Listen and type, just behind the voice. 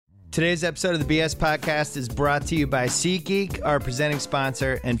Today's episode of the BS Podcast is brought to you by SeatGeek, our presenting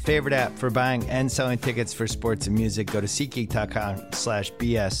sponsor and favorite app for buying and selling tickets for sports and music. Go to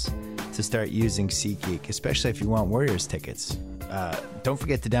SeatGeek.com/BS to start using SeatGeek, especially if you want Warriors tickets. Don't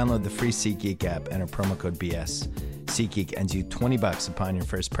forget to download the free SeatGeek app and our promo code BS. SeatGeek earns you $20 upon your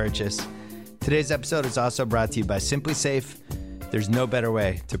first purchase. Today's episode is also brought to you by Simply Safe. There's no better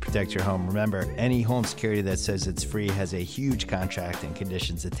way to protect your home. Remember, any home security that says it's free has a huge contract and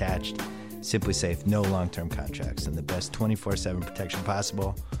conditions attached. Simply Safe, no long-term contracts, and the best 24/7 protection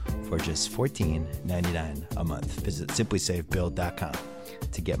possible for just $14.99 a month. Visit simplysafebuild.com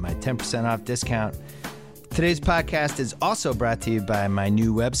to get my 10% off discount. Today's podcast is also brought to you by my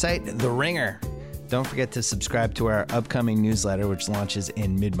new website, The Ringer. Don't forget to subscribe to our upcoming newsletter, which launches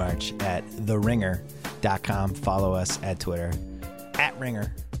in mid-March at theringer.com. Follow us at Twitter,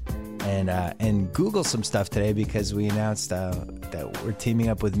 @Ringer, and Google some stuff today because we announced that we're teaming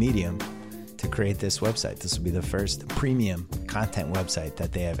up with Medium to create this website. This will be the first premium content website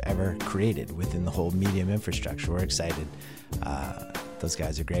that they have ever created within the whole Medium infrastructure. We're excited. Those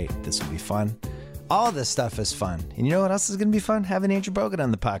guys are great. This will be fun. All of this stuff is fun. And you know what else is going to be fun? Having Andrew Bogut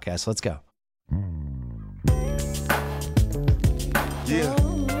on the podcast. Let's go. Yeah.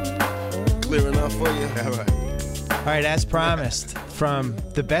 Clear enough for you? All right. All right, as promised, from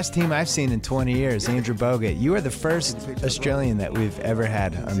the best team I've seen in 20 years, Andrew Bogut, you are the first Australian that we've ever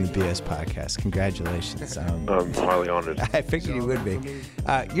had on the BS Podcast. Congratulations. I'm highly honored. I figured you would be.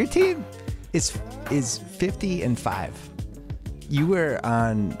 Your team is 50-5. You were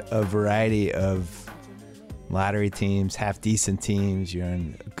on a variety of lottery teams, half-decent teams. You're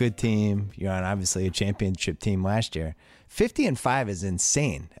on a good team. You're on, obviously, a championship team last year. 50-5 is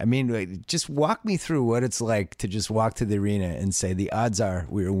insane. I mean, just walk me through what it's like to just walk to the arena and say the odds are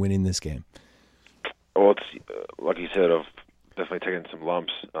we are winning this game. Well, it's like you said, I've definitely taken some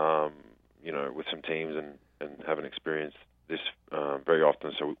lumps, with some teams and haven't experienced this very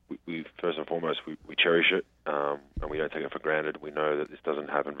often. So we first and foremost, we cherish it and we don't take it for granted. We know that this doesn't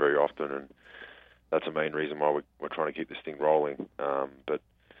happen very often, and that's the main reason why we're trying to keep this thing rolling. But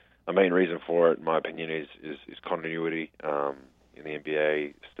a main reason for it, in my opinion, is continuity in the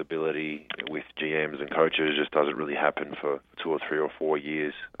NBA. Stability with GMs and coaches just doesn't really happen for 2 or 3 or 4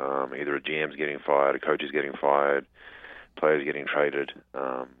 years. Either a GM's getting fired, a coach is getting fired, players getting traded,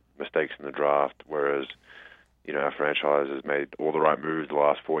 mistakes in the draft. Whereas, our franchise has made all the right moves the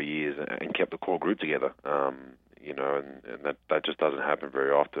last 4 years and kept the core group together. And that just doesn't happen very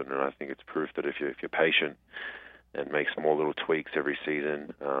often. And I think it's proof that if you're patient and make small little tweaks every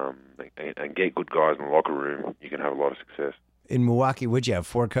season, and get good guys in the locker room, you can have a lot of success. In Milwaukee, would you have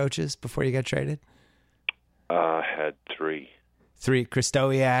 4 coaches before you got traded? I had 3. 3,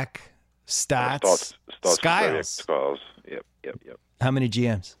 Kristowiak, Stotts, Skiles. Yep. How many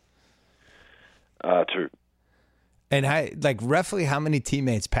GMs? 2. And roughly how many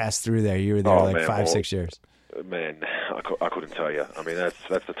teammates passed through there? You were there 5-6 years. Man, I couldn't tell you. I mean, that's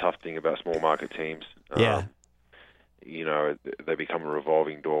the tough thing about small market teams. Yeah. They become a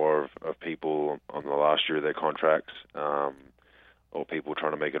revolving door of people on the last year of their contracts, or people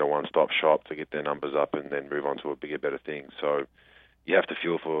trying to make it a one-stop shop to get their numbers up and then move on to a bigger, better thing. So you have to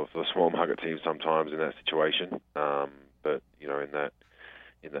feel for the small market teams sometimes in that situation. But in that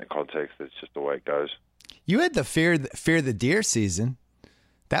context, it's just the way it goes. You had the Fear the Deer season.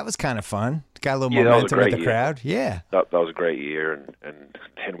 That was kind of fun. Got a little momentum with the crowd. Yeah, that was a great year, and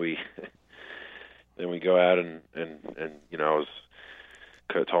then we. Then we go out and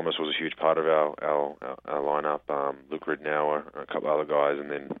Kurt Thomas was a huge part of our lineup. Luke Ridnour, a couple other guys, and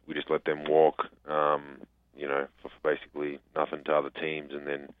then we just let them walk, for basically nothing to other teams. And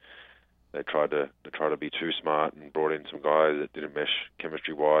then they tried to be too smart and brought in some guys that didn't mesh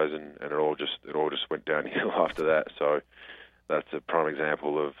chemistry wise, and it all just went downhill after that. So that's a prime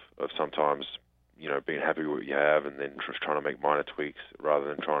example of sometimes being happy with what you have and then just trying to make minor tweaks rather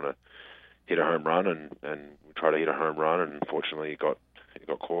than trying to hit a home run, and we tried to hit a home run, and unfortunately it got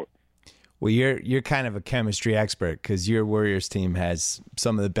caught. Well, you're kind of a chemistry expert because your Warriors team has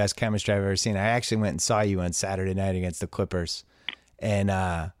some of the best chemistry I've ever seen. I actually went and saw you on Saturday night against the Clippers, and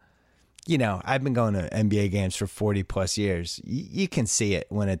I've been going to NBA games for 40 plus years. You can see it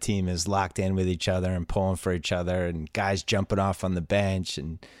when a team is locked in with each other and pulling for each other, and guys jumping off on the bench,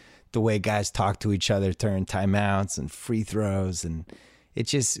 and the way guys talk to each other during timeouts and free throws, and it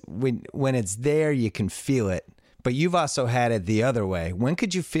just when it's there, you can feel it. But you've also had it the other way. When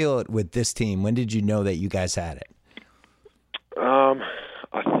could you feel it with this team? When did you know that you guys had it? I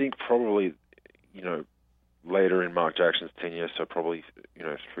think probably, later in Mark Jackson's tenure, so probably,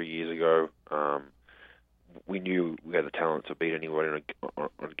 3 years ago, we knew we had the talent to beat anybody on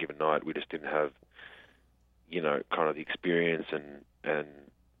a given night. We just didn't have, kind of the experience and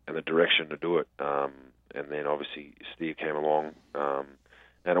the direction to do it. And then obviously Steve came along,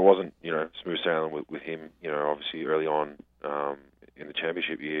 and it wasn't, smooth sailing with him. Obviously early on in the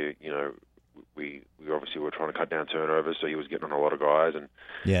championship year, we obviously were trying to cut down turnovers, so he was getting on a lot of guys and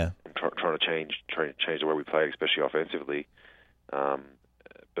trying to change the way we played, especially offensively.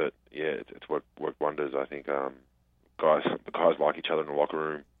 But yeah, it's worked wonders. I think the guys like each other in the locker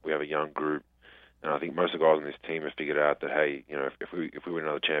room. We have a young group, and I think most of the guys on this team have figured out that, hey, if we win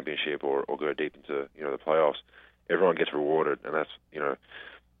another championship or go deep into the playoffs, everyone gets rewarded, and that's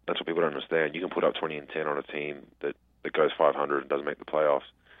what people don't understand. You can put up 20 and 10 on a team that goes 500 and doesn't make the playoffs.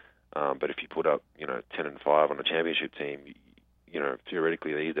 But if you put up, 10 and 5 on a championship team,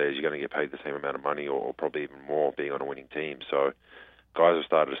 theoretically these days you're going to get paid the same amount of money or probably even more being on a winning team. So guys have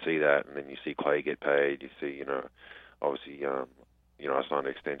started to see that, and then you see Clay get paid. You see, obviously, I signed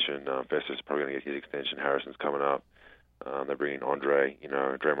an extension. Festus is probably going to get his extension. Harrison's coming up. They're bringing Andre.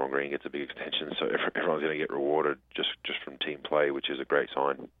 Draymond Green gets a big extension. So everyone's going to get rewarded just from team play, which is a great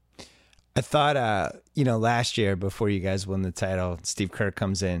sign. I thought, last year before you guys won the title, Steve Kerr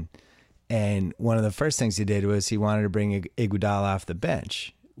comes in, and one of the first things he did was he wanted to bring Iguodala off the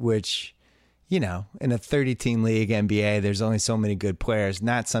bench, which, in a 30-team league NBA, there's only so many good players.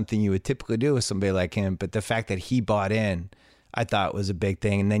 Not something you would typically do with somebody like him, but the fact that he bought in, I thought was a big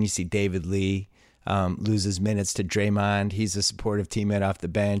thing. And then you see David Lee loses minutes to Draymond. He's a supportive teammate off the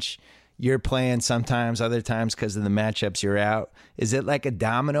bench. You're playing sometimes, other times because of the matchups you're out. Is it like a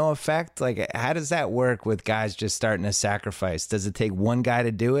domino effect? Like, how does that work with guys just starting to sacrifice? Does it take one guy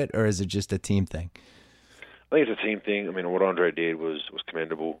to do it, or is it just a team thing? I think it's a team thing. I mean, what Andre did was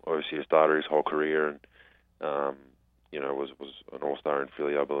commendable. Obviously, he started his whole career and, was an all-star in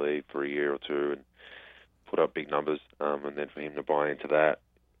Philly, I believe, for a year or two and put up big numbers. And then for him to buy into that,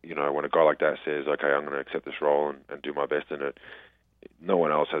 when a guy like that says, okay, I'm going to accept this role and do my best in it, no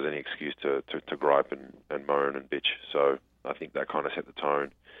one else has any excuse to gripe and moan and bitch. So I think that kind of set the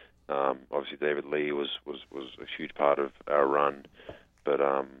tone. Obviously, David Lee was a huge part of our run, but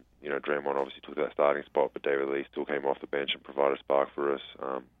Draymond obviously took that starting spot, but David Lee still came off the bench and provided a spark for us.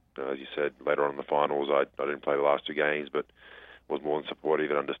 As you said, later on in the finals, I didn't play the last two games, but was more than supportive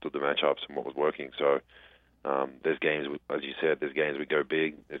and understood the matchups and what was working. So there's games, as you said, there's games we go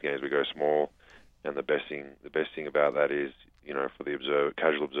big, there's games we go small, and the best thing about that is, for the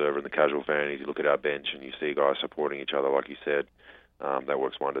casual observer and the casual fan, is you look at our bench and you see guys supporting each other, like you said. That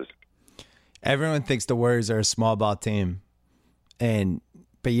works wonders. Everyone thinks the Warriors are a small ball team,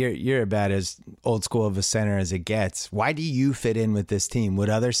 but you're about as old school of a center as it gets. Why do you fit in with this team? Would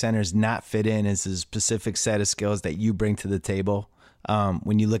other centers not fit in as a specific set of skills that you bring to the table?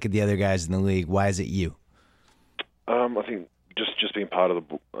 When you look at the other guys in the league, why is it you? I think just being part of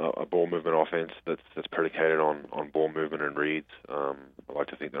a ball movement offense that's predicated on ball movement and reads. I like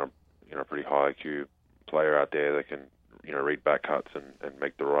to think that I'm a pretty high IQ player out there that can read back cuts and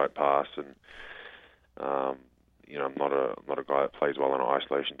make the right pass. And I'm not a guy that plays well on an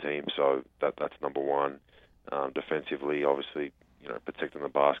isolation team, so that's number one. Defensively, obviously, protecting the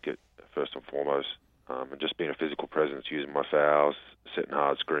basket first and foremost, and just being a physical presence, using my fouls, setting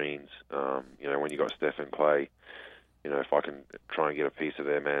hard screens. When you got Steph and Clay, if I can try and get a piece of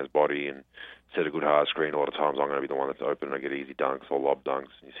their man's body and set a good hard screen, a lot of times I'm going to be the one that's open and I get easy dunks or lob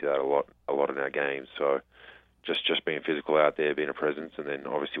dunks. And you see that a lot in our games. So just being physical out there, being a presence, and then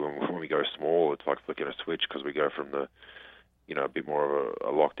obviously when we go small, it's like flicking a switch because we go from the a bit more of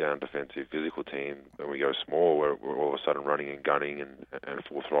a lockdown defensive physical team. When we go small, we're all of a sudden running and gunning and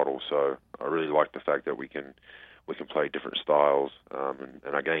full throttle. So I really like the fact that we can play different styles.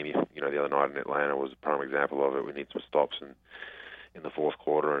 And our game, the other night in Atlanta was a prime example of it. We need some stops in the fourth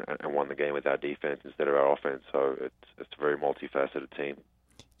quarter and won the game with our defense instead of our offense. So it's a very multifaceted team.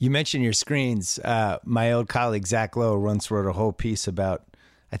 You mentioned your screens. My old colleague Zach Lowe once wrote a whole piece about,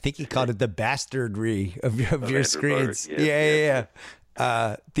 I think he called it the bastardry of your screens. Yeah.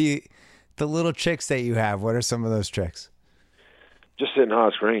 The little tricks that you have, what are some of those tricks? Just setting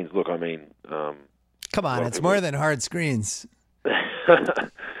hard screens. Look, I mean... Come on, it's more than hard screens.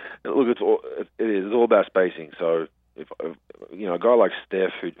 Look, it's all about spacing. So if a guy like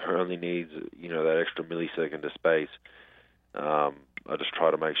Steph who only needs that extra millisecond of space, I just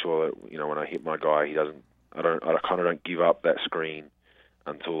try to make sure that when I hit my guy, I kind of don't give up that screen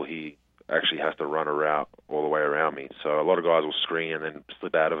until he actually has to run a route all the way around me. So a lot of guys will screen and then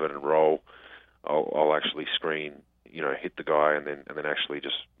slip out of it and roll. I'll actually screen, hit the guy and then actually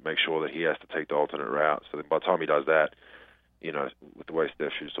just make sure that he has to take the alternate route. So then by the time he does that, with the way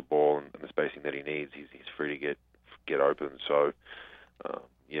Steph shoots the ball and the spacing that he needs, he's free to get open. So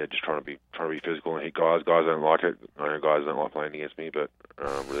just trying to be physical and hit guys. Guys don't like it. I know guys don't like playing against me, but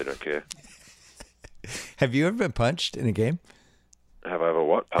really don't care. Have you ever been punched in a game? Have I ever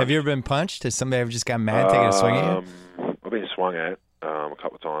what? Punched? Have you ever been punched? Has somebody ever just got mad taking a swing at you? I've been swung at a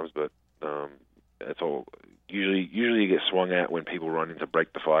couple of times, but it's all usually you get swung at when people run in to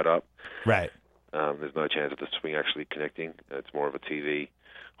break the fight up. Right. There's no chance of the swing actually connecting. It's more of a TV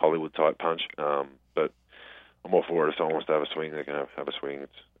Hollywood type punch. But I'm all for it. If someone wants to have a swing, they can have a swing.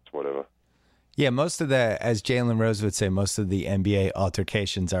 It's whatever. Yeah, most of as Jalen Rose would say, most of the NBA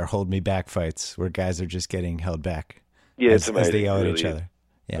altercations are hold me back fights where guys are just getting held back. Yeah, it's amazing. As they yell at really each other.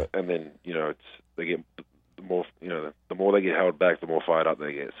 Yeah. And then, they get the more they get held back, the more fired up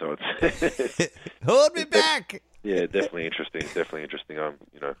they get. So it's hold me back. Yeah, definitely interesting. Definitely interesting.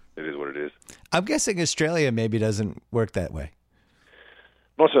 It is what it is. I'm guessing Australia maybe doesn't work that way.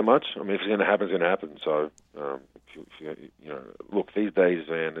 Not so much. I mean, if it's going to happen, it's going to happen. So, look, these days,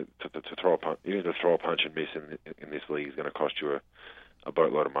 man, to throw a punch, even to throw a punch and miss in this league is going to cost you a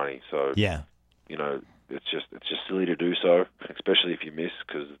boatload of money. So, yeah, it's just silly to do so, especially if you miss,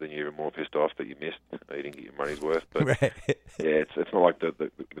 because then you're even more pissed off that you missed. You didn't get your money's worth. But right. Yeah, it's not like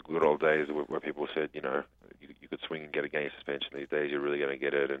the good old days where people said, you could swing and get a game suspension. These days, you're really going to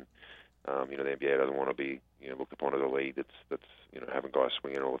get it, and the NBA doesn't want to be looked upon as a league that's having guys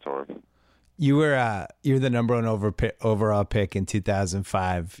swinging all the time. You're the number one overall pick in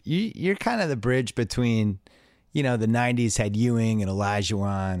 2005. You're kind of the bridge between, the 90s had Ewing and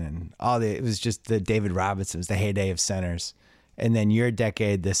Olajuwon and it was just the David Robinson, it was the heyday of centers. And then your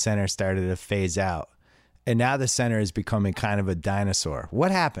decade, the center started to phase out. And now the center is becoming kind of a dinosaur.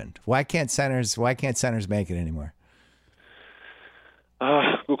 What happened? Why can't centers make it anymore?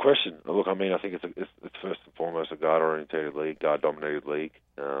 Good question. Look, I mean, I think it's first and foremost a guard-oriented league, guard-dominated league,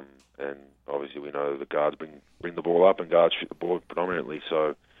 and obviously we know the guards bring the ball up and guards shoot the ball predominantly.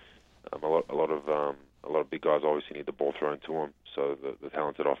 So a lot of big guys obviously need the ball thrown to them. So the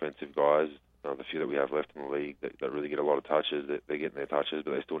talented offensive guys, the few that we have left in the league that really get a lot of touches, they're getting their touches,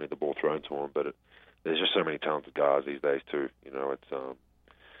 but they still need the ball thrown to them. But there's just so many talented guards these days too.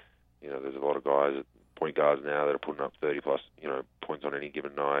 There's a lot of guys, point guards now that are putting up 30 plus, points on any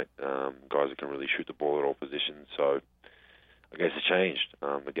given night. Guys that can really shoot the ball at all positions. So I guess it's changed.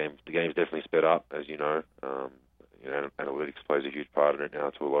 The game's definitely sped up, as you know. Analytics plays a huge part in it now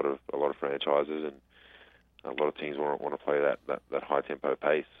to a lot of franchises, and a lot of teams want to play that high tempo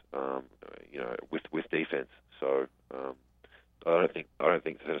pace, with defense. So I don't think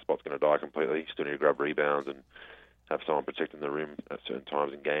the center spot's going to die completely. You still need to grab rebounds and have someone protecting the rim at certain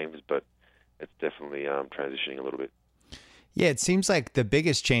times in games, but it's definitely transitioning a little bit. Yeah, it seems like the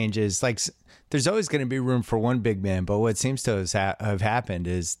biggest change is there's always going to be room for one big man, but what seems to have happened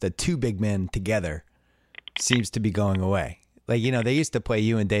is the two big men together seems to be going away. They used to play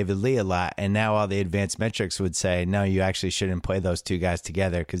you and David Lee a lot, and now all the advanced metrics would say, no, you actually shouldn't play those two guys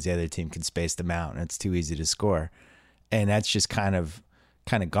together because the other team can space them out, and it's too easy to score. And that's just kind of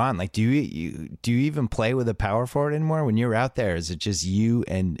gone. Do you even play with a power forward anymore when you're out there? Is it just you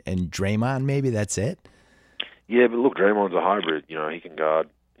and Draymond? Maybe that's it. Yeah, but look, Draymond's a hybrid. He can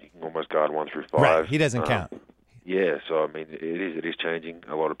almost guard 1 through 5. Right, he doesn't count. Yeah, so I mean, it is changing.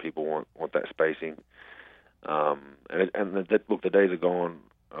 A lot of people want that spacing. Look, the days are gone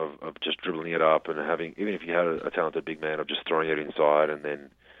of just dribbling it up and having, even if you had a talented big man, of just throwing it inside and then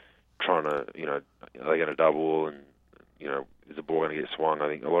trying to, are they going to double and, is the ball going to get swung? I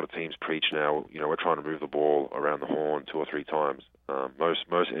think a lot of teams preach now, we're trying to move the ball around the horn 2 or 3 times. Most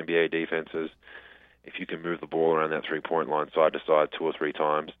NBA defenses, if you can move the ball around that 3-point line side to side 2 or 3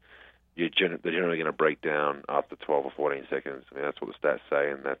 times, they're generally going to break down after 12 or 14 seconds. I mean, that's what the stats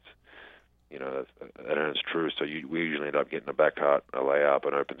say, and that's true. So we usually end up getting a back cut, a layup,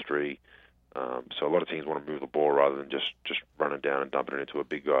 an open 3. So a lot of teams want to move the ball rather than just run it down and dumping it into a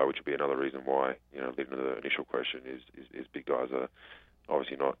big guy, which would be another reason why, leading to the initial question is big guys are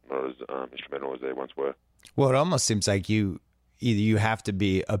obviously not as instrumental as they once were. Well, it almost seems like either you have to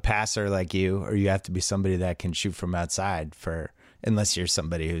be a passer like you, or you have to be somebody that can shoot from outside unless you're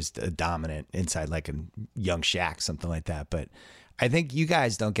somebody who's a dominant inside, like a young Shaq, something like that. But I think you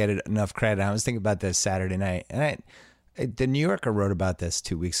guys don't get enough credit. I was thinking about this Saturday night, and the New Yorker wrote about this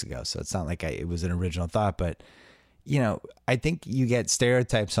 2 weeks ago, so it's not like it was an original thought, but I think you get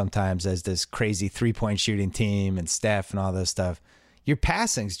stereotyped sometimes as this crazy 3-point shooting team and Steph and all this stuff. Your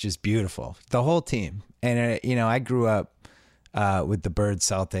passing's just beautiful, the whole team. And I grew up with the Bird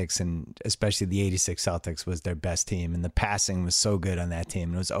Celtics, and especially the '86 Celtics was their best team, and the passing was so good on that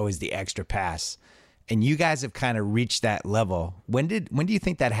team. It was always the extra pass. and you guys have kind of reached that level. When do you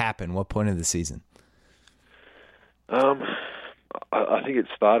think that happened? What point of the season? I think it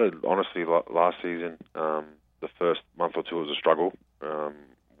started, honestly, last season. The first month or two was a struggle.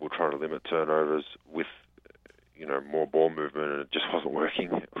 We're trying to limit turnovers with, more ball movement, and it just wasn't working.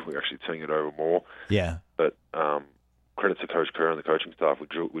 We're actually turning it over more. Yeah. But credit to Coach Kerr and the coaching staff.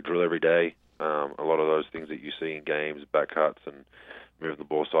 We drill every day. A lot of those things that you see in games, back cuts and moving the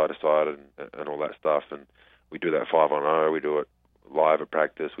ball side to side and all that stuff. And we do that 5-on-0. We do it live at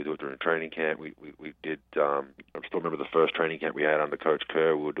practice. We do it during training camp. We did. I still remember the first training camp we had under Coach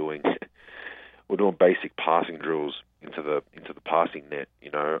Kerr. We were doing basic passing drills into the passing net.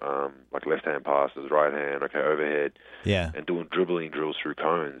 Like left hand passes, right hand, overhead. Yeah. And doing dribbling drills through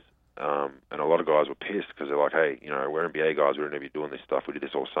cones. And a lot of guys were pissed because they're like, hey, we're NBA guys. We don't need to be doing this stuff. We did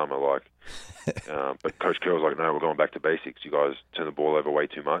this all summer. But Coach Kerr was like, no, we're going back to basics. You guys turn the ball over way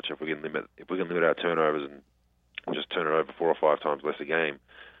too much. If we can limit our turnovers and just turn it over 4 or 5 times less a game,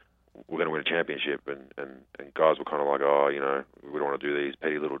 we're going to win a championship. And guys were kind of like, we don't want to do these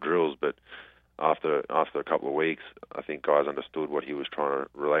petty little drills. But after a couple of weeks, I think guys understood what he was trying to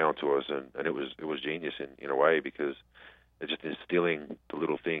relay onto us, and it was genius in a way, because it's just instilling the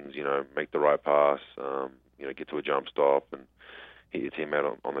little things, make the right pass, get to a jump stop and hit your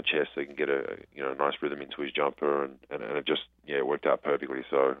teammate on the chest so he can get a nice rhythm into his jumper, and it just worked out perfectly.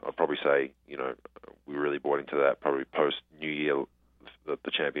 So I'd probably say we really bought into that probably post New Year,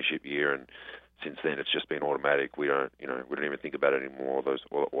 the championship year, and since then it's just been automatic. We don't even think about it anymore.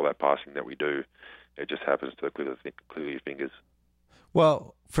 All that passing that we do, it just happens to clear your fingers.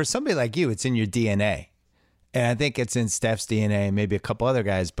 Well, for somebody like you, it's in your DNA. And I think it's in Steph's DNA, maybe a couple other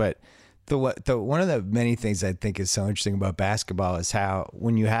guys. But the one of the many things I think is so interesting about basketball is how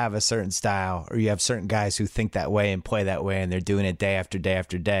when you have a certain style, or you have certain guys who think that way and play that way, and they're doing it day after day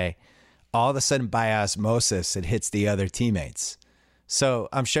after day, all of a sudden by osmosis it hits the other teammates. So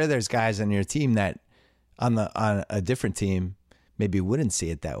I'm sure there's guys on your team that on a different team maybe wouldn't see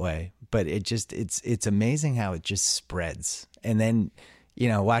it that way. But it's amazing how it just spreads. And then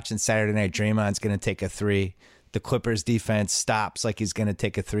watching Saturday night, Draymond's going to take a 3. The Clippers defense stops like he's going to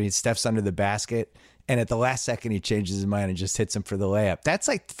take a 3. Steph's under the basket, and at the last second he changes his mind and just hits him for the layup. That's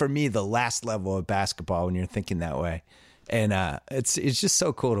like, for me, the last level of basketball when you're thinking that way. And it's just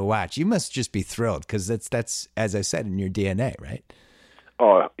so cool to watch. You must just be thrilled because that's as I said, in your DNA, right?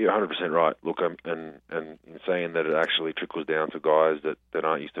 Oh, you're 100% right. Look, and in saying that it actually trickles down to guys that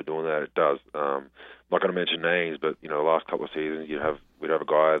aren't used to doing that, it does. I'm not going to mention names, but the last couple of seasons we'd have a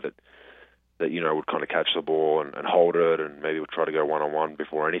guy that would kind of catch the ball and hold it, and maybe would try to go one-on-one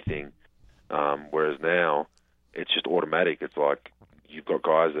before anything. Whereas now it's just automatic. It's like you've got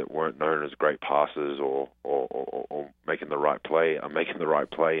guys that weren't known as great passers or making the right play, making the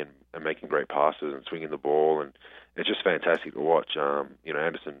right play and making great passes and swinging the ball, and it's just fantastic to watch.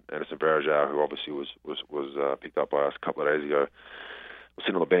 Anderson Varejao, who obviously was picked up by us a couple of days ago, was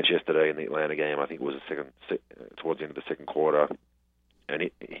sitting on the bench yesterday in the Atlanta game. I think it was towards the end of the second quarter,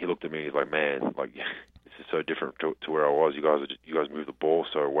 and he looked at me. He's like, "Man, like this is so different to where I was. You guys move the ball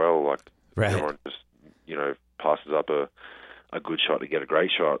so well. Like right. Everyone just passes up a good shot to get a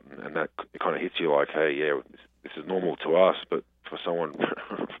great shot, and that it kind of hits you like, hey, yeah, this is normal to us, but for someone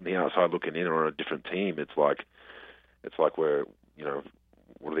from the outside looking in or on a different team, it's like we're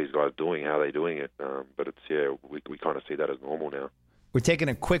what are these guys doing? How are they doing it? But we kind of see that as normal now. We're taking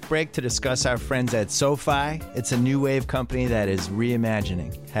a quick break to discuss our friends at SoFi. It's a new wave company that is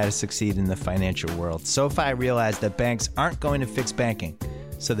reimagining how to succeed in the financial world. SoFi realized that banks aren't going to fix banking,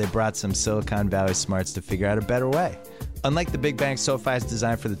 so they brought some Silicon Valley smarts to figure out a better way. Unlike the big banks, SoFi is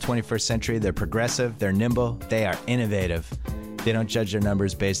designed for the 21st century. They're progressive, they're nimble, they are innovative. They don't judge their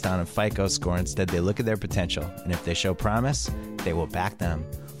numbers based on a FICO score. Instead, they look at their potential, and if they show promise, they will back them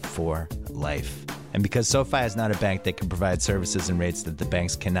for life. And because SoFi is not a bank, they can provide services and rates that the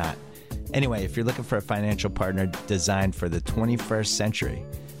banks cannot. Anyway, if you're looking for a financial partner designed for the 21st century,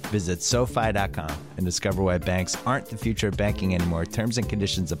 visit SoFi.com and discover why banks aren't the future of banking anymore. Terms and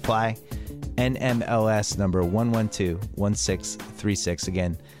conditions apply. NMLS number 1121636.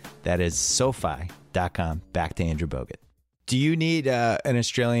 Again, that is SoFi.com. Back to Andrew Bogut. Do you need an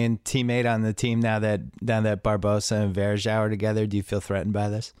Australian teammate on the team now that Barbosa and Varejao are together? Do you feel threatened by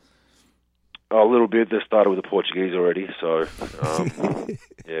this? A little bit. They started with the Portuguese already, so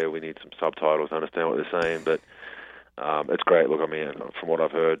yeah, we need some subtitles to understand what they're saying. But it's great. Look, I mean, from what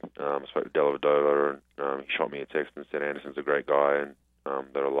I've heard, I spoke to Dellavedova, and he shot me a text and said Anderson's a great guy, and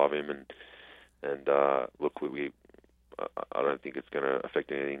that I love him. And look, I don't think it's going to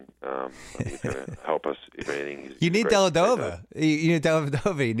affect anything. I think it's going to help us, if anything. You need Dellavedova. You need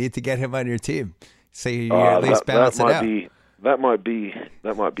Dellavedova. You need to get him on your team. So you at least balance it out. That might be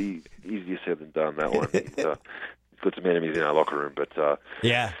easier said than done. That one. He's got some enemies in our locker room, but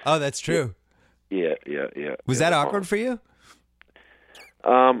yeah. Oh, that's true. Yeah. Was that awkward for you?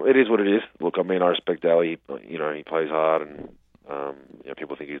 It is what it is. Look, I mean, I respect Ali. You know, he plays hard, and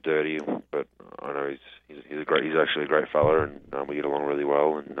people think he's dirty, but I know he's actually a great fella, and we get along really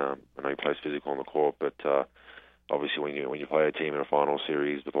well. And I know he plays physical on the court, but obviously when you play a team in a final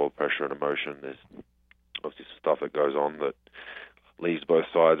series with all the pressure and emotion, there's obviously stuff that goes on that leaves both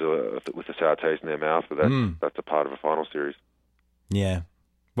sides with a sour taste in their mouth. But that's a part of a final series. Yeah.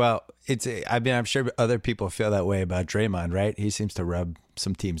 Well, I'm sure other people feel that way about Draymond, right? He seems to rub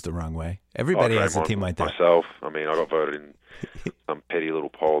some teams the wrong way. Everybody has a team like that. Myself, I mean, I got voted in some petty little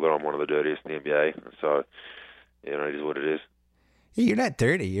poll that I'm one of the dirtiest in the NBA. So, it is what it is. Yeah, you're not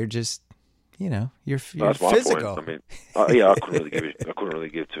dirty. You're just, you're that's physical. My point. I mean, I couldn't really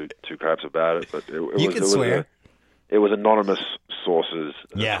give two craps about it. But you can swear. It was anonymous sources,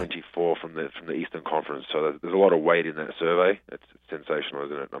 yeah. 24 from the Eastern Conference. So there's a lot of weight in that survey. It's sensational,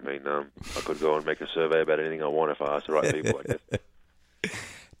 isn't it? I mean, I could go and make a survey about anything I want if I asked the right people, I guess.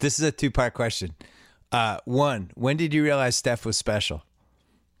 This is a two-part question. One, when did you realize Steph was special?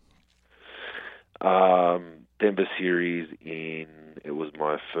 Denver series it was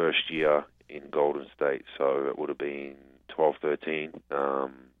my first year in Golden State, so it would have been 12-13.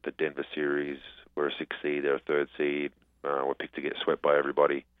 The Denver series, we're a 6th seed, they're a 3rd seed. We're picked to get swept by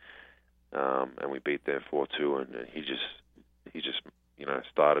everybody, and we beat them 4-2. And he just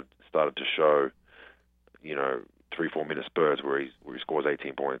started to show 3-4 minute spurts where he scores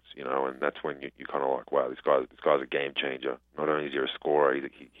 18 points, and that's when you kind of like, wow, this guy's a game changer. Not only is he a scorer,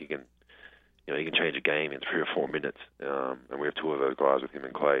 he can change a game in 3 or 4 minutes, and we have 2 of those guys with him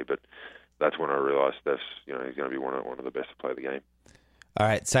and Clay. But that's when I realized Steph's he's going to be one of the best to play the game. All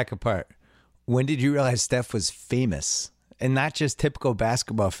right, second part. When did you realize Steph was famous? And not just typical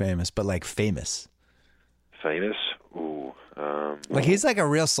basketball famous, but like famous. Famous? Ooh. Like he's like a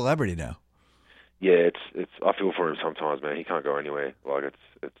real celebrity now. Yeah, it's. I feel for him sometimes, man. He can't go anywhere. Like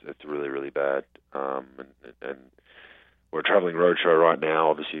it's really, really bad. And we're a traveling roadshow right now,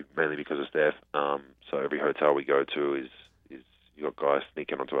 obviously mainly because of Steph. So every hotel we go to is you got guys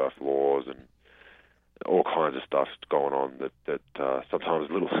sneaking onto our floors and all kinds of stuff going on that sometimes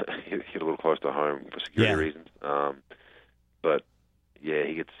hit a little close to home for security reasons. But yeah,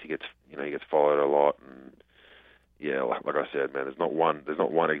 he gets followed a lot, and yeah, like I said, man, there's not one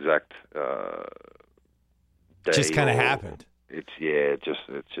exact day. Just kind of happened. Like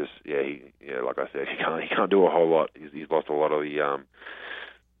I said, he can't do a whole lot. He's lost a lot of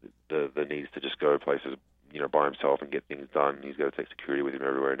the needs to just go places, by himself and get things done. He's got to take security with him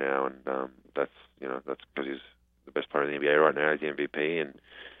everywhere now, and that's because he's the best player in the NBA right now. He's the MVP,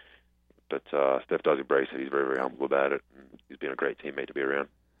 but Steph does embrace it. He's very, very humble about it, and he's been a great teammate to be around.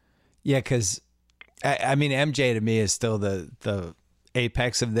 Yeah, because I mean, MJ to me is still the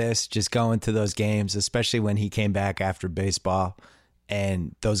apex of this. Just going to those games, especially when he came back after baseball,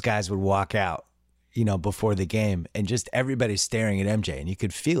 and those guys would walk out, before the game, and just everybody staring at MJ, and you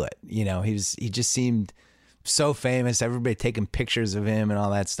could feel it. He just seemed so famous. Everybody taking pictures of him and all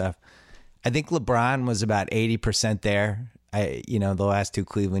that stuff. I think LeBron was about 80% there. The last 2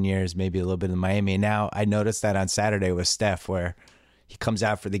 Cleveland years, maybe a little bit in Miami. And now I noticed that on Saturday with Steph, where he comes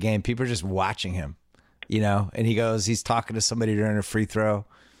out for the game, people are just watching him, and he's talking to somebody during a free throw.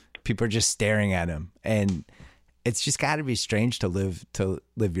 People are just staring at him. And it's just got to be strange to live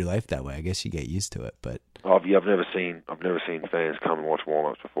your life that way. I guess you get used to it, but I've never seen fans come and watch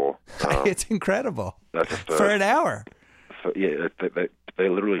warm-ups before. It's incredible. That's a first. For an hour. They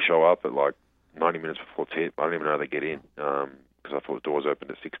literally show up at like 90 minutes before tip. I don't even know how they get in because I thought the doors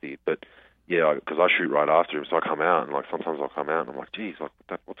opened at 60. But yeah, because I shoot right after him, so I come out and like sometimes I'll come out and I'm like, geez,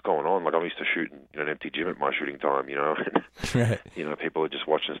 what's going on? Like I'm used to shooting in an empty gym at my shooting time, Right. People are just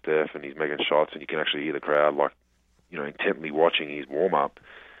watching Steph and he's making shots and you can actually hear the crowd like, intently watching his warm up.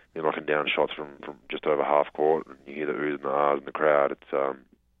 You're knocking down shots from just over half court, and you hear the oohs and the ahs in the crowd. It's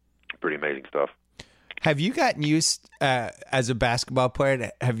pretty amazing stuff. Have you gotten used, as a basketball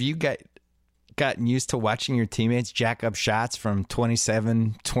player, gotten used to watching your teammates jack up shots from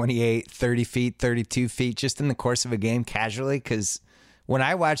 27, 28, 30 feet, 32 feet, just in the course of a game casually? Because when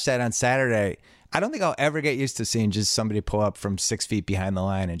I watched that on Saturday, I don't think I'll ever get used to seeing just somebody pull up from 6 feet behind the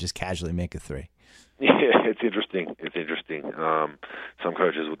line and just casually make a three. Yeah, it's interesting. Some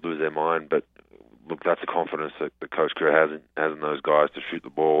coaches would lose their mind, but look, that's the confidence that the coach Kerr has in those guys to shoot the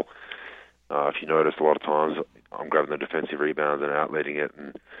ball. If you notice, a lot of times I'm grabbing the defensive rebounds and outletting it,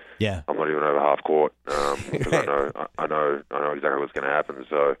 and I'm not even over half court because I know exactly what's going to happen.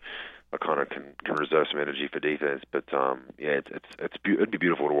 So I kind of can reserve some energy for defense. But yeah, it'd be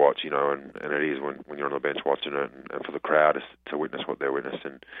beautiful to watch, and it is when you're on the bench watching it, and for the crowd to witness what they're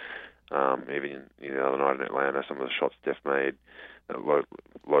witnessing. Even the other night in Atlanta, some of the shots Steph made, low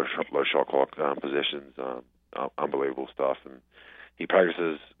shot clock possessions, unbelievable stuff. And he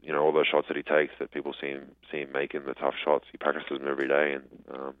practices, all those shots that he takes that people see him making, the tough shots. He practices them every day and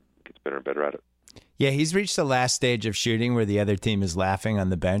gets better and better at it. Yeah, he's reached the last stage of shooting where the other team is laughing on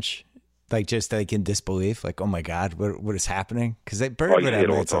the bench, just like in disbelief, like, oh my God, what is happening? Because Bird would have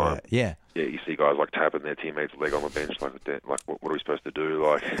all the time. Yeah. Yeah, you see guys like tapping their teammates' leg on the bench, like what are we supposed to do?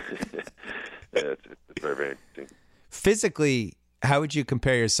 Like, yeah, it's very, very interesting. Physically, how would you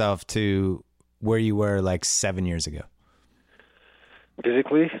compare yourself to where you were like 7 years ago?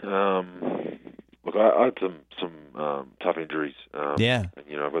 Physically, look, I had some tough injuries. Yeah.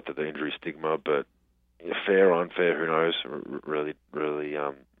 And, I've got the injury stigma, but fair or unfair, who knows? Really,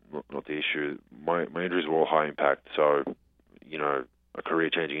 not the issue. My injuries were all high impact, so a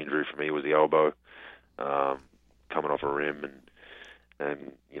career-changing injury for me was the elbow, coming off a rim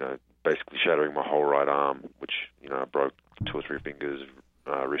and basically shattering my whole right arm, which I broke 2 or 3 fingers,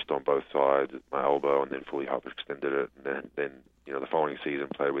 wrist on both sides, my elbow, and then fully hyperextended it, and then the following season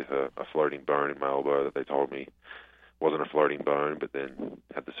played with a floating bone in my elbow that they told me wasn't a floating bone, but then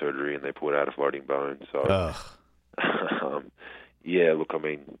had the surgery and they pulled out a floating bone. So, yeah, look,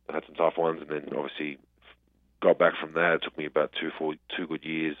 I had some tough ones, and then obviously got back from that. It took me about 2 good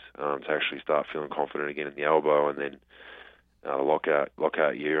years to actually start feeling confident again in the elbow, and then the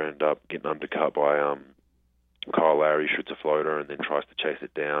lockout year ended up getting undercut by Kyle Lowry shoots a floater and then tries to chase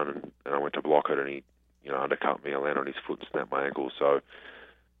it down, and I went to block it, and he undercut me. I landed on his foot and snapped my ankle. So,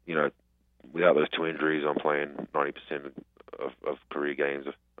 without those 2 injuries, I'm playing 90% of career games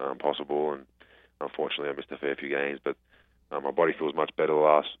possible, and unfortunately I missed a fair few games, but my body feels much better the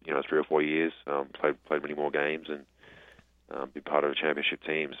last 3 or 4 years. Played many more games and been part of a championship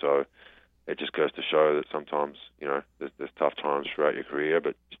team. So it just goes to show that sometimes there's tough times throughout your career,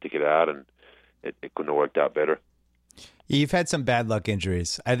 but stick it out, and it couldn't have worked out better. You've had some bad luck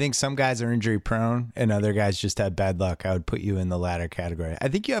injuries. I think some guys are injury prone and other guys just have bad luck. I would put you in the latter category. I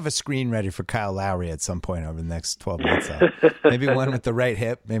think you have a screen ready for Kyle Lowry at some point over the next 12 months. Maybe one with the right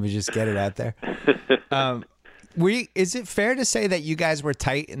hip. Maybe just get it out there. Is it fair to say that you guys were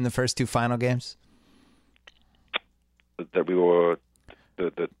tight in the first 2 final games? That we were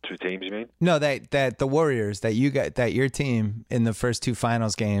the 2 teams, you mean? No, that the Warriors, that your team in the first 2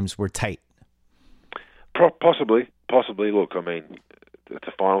 finals games were tight. Possibly. Look, it's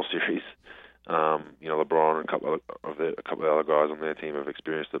a final series. LeBron and a couple of the other guys on their team have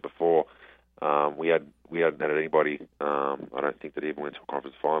experienced it before. We hadn't had anybody. I don't think that even went to a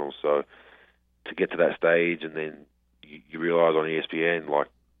conference finals. So to get to that stage, and then you realize on ESPN, like,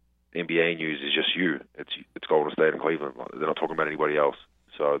 NBA news is just you. It's Golden State and Cleveland. Like, they're not talking about anybody else.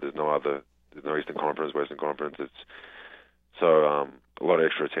 So there's no Eastern Conference, Western Conference. It's a lot of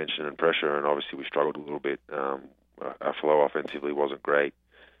extra attention and pressure, and obviously we struggled a little bit. Our flow offensively wasn't great,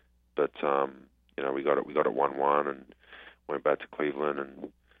 but we got it 1-1 and went back to Cleveland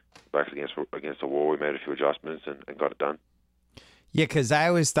and back against the wall. We made a few adjustments and got it done. Yeah, because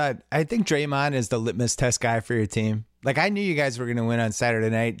I think Draymond is the litmus test guy for your team. Like, I knew you guys were going to win on Saturday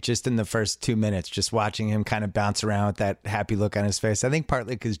night just in the first 2 minutes, just watching him kind of bounce around with that happy look on his face. I think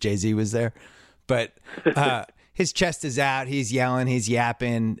partly because Jay-Z was there, but his chest is out, he's yelling, he's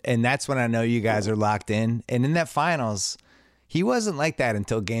yapping, and that's when I know you guys are locked in. And in that finals, he wasn't like that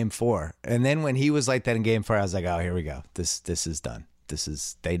until Game 4. And then when he was like that in Game 4, I was like, oh, here we go. This is done.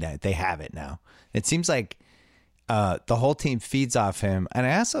 They have it now. It seems like the whole team feeds off him. And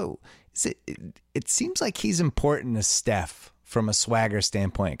I also, it seems like he's important to Steph from a swagger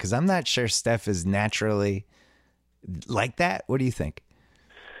standpoint, because I'm not sure Steph is naturally like that. What do you think?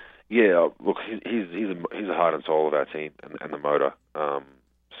 Yeah, look, he's a heart and soul of our team and the motor.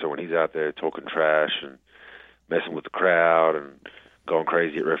 So when he's out there talking trash and messing with the crowd and going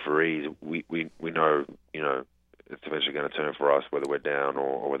crazy at referees, we know it's eventually going to turn for us, whether we're down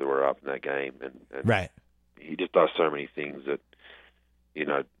or whether we're up in that game. And right. He just does so many things that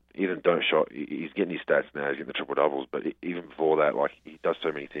even don't show. He's getting his stats now. He's getting the triple doubles, but even before that, like, he does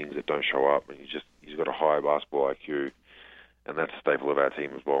so many things that don't show up, and he's got a high basketball IQ. And that's a staple of our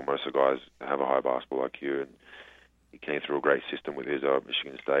team as well. Most of the guys have a high basketball IQ, and he came through a great system with his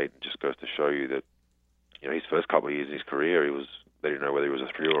Michigan State. It just goes to show you that, his first couple of years in his career, they didn't know whether he was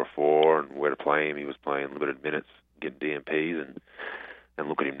a 3 or a 4 and where to play him. He was playing limited minutes, getting DMPs, and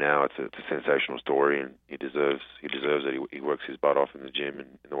look at him now. It's a sensational story, and he deserves it. He works his butt off in the gym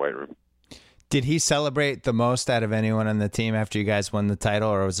and in the weight room. Did he celebrate the most out of anyone on the team after you guys won the title,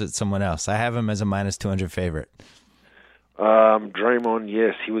 or was it someone else? I have him as a minus 200 favorite. Draymond,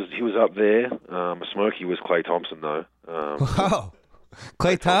 yes, he was up there. Smokey was Klay Thompson though. Wow,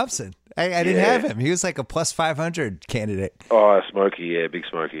 Klay Thompson. I didn't have him. He was like a plus 500 candidate. Oh, Smokey, yeah, big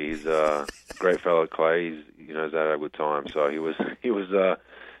Smokey. He's a great fellow, Klay. He's had a good time. So he was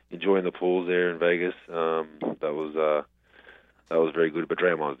enjoying the pools there in Vegas. That was very good. But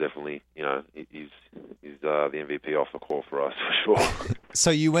Draymond's definitely, he's the MVP off the court for us for sure. So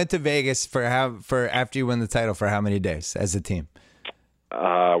you went to Vegas for after you won the title for how many days as a team?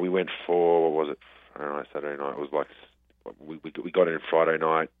 We went for, what was it? I don't know, Saturday night. It was like we got in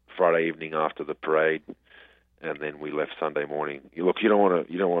Friday evening after the parade, and then we left Sunday morning. Look, you don't want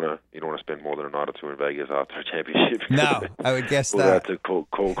to spend more than a night or two in Vegas after a championship. No, I would guess we'll that. Have to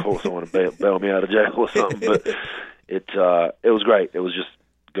call someone and bail me out of jail or something. But it was great. It was just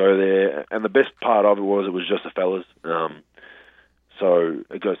go there, and the best part of it was just the fellas. So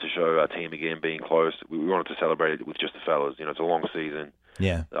it goes to show our team again being close. We wanted to celebrate it with just the fellas. It's a long season.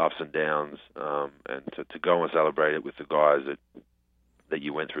 Yeah, the ups and downs, and to go and celebrate it with the guys that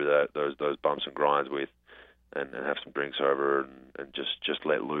you went through those bumps and grinds with, and have some drinks over and just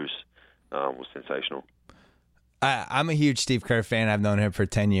let loose was sensational. I'm a huge Steve Kerr fan. I've known him for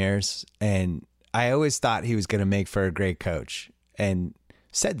 10 years, and I always thought he was going to make for a great coach, and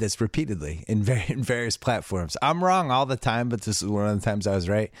said this repeatedly in various platforms. I'm wrong all the time, but this is one of the times I was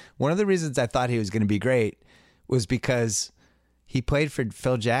right. One of the reasons I thought he was going to be great was because he played for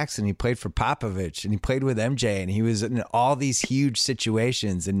Phil Jackson, he played for Popovich, and he played with MJ, and he was in all these huge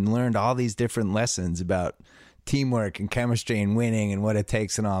situations and learned all these different lessons about teamwork and chemistry and winning and what it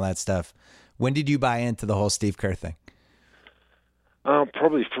takes and all that stuff. When did you buy into the whole Steve Kerr thing?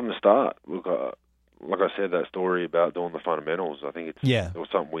 Probably from the start. Look, like I said, that story about doing the fundamentals, I think it was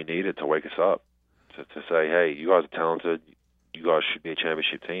something we needed to wake us up, to say, hey, you guys are talented, you guys should be a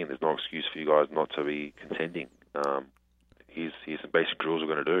championship team. There's no excuse for you guys not to be contending. Here's some basic drills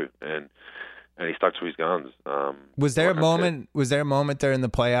we're going to do, and he stuck to his guns. Was there a moment? Was there a moment there in the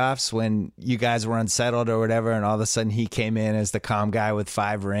playoffs when you guys were unsettled or whatever, and all of a sudden he came in as the calm guy with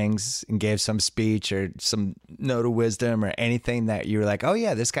 5 rings and gave some speech or some note of wisdom or anything that you were like, oh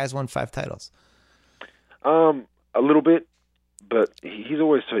yeah, this guy's won 5 titles? A little bit, but he's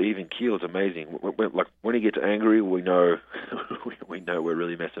always so even keeled. It's amazing. When he gets angry, we know we're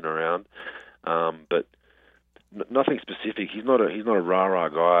really messing around. But nothing specific. He's not a rah-rah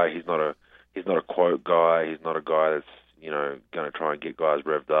guy. He's not a quote guy. He's not a guy that's going to try and get guys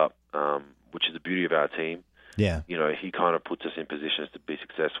revved up, which is the beauty of our team. Yeah. He kind of puts us in positions to be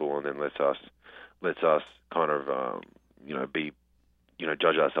successful, and then lets us kind of be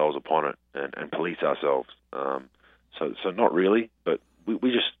judge ourselves upon it and police ourselves. So not really, but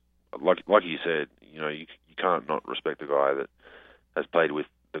we just like you said, you can't not respect a guy that has played with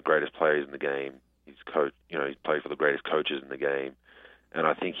the greatest players in the game. He's played for the greatest coaches in the game, and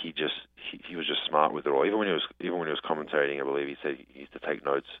I think he was just smart with it all. Even when he was commentating, I believe he said he used to take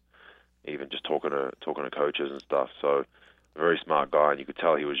notes, even just talking to coaches and stuff. So a very smart guy, and you could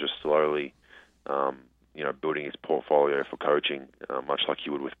tell he was just slowly, building his portfolio for coaching, much like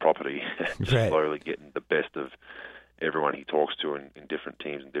you would with property, just right. Slowly getting the best of everyone he talks to in different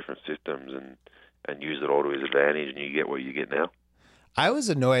teams and different systems, and use it all to his advantage, and you get what you get now. I was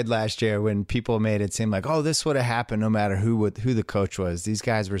annoyed last year when people made it seem like, oh, this would have happened no matter who the coach was. These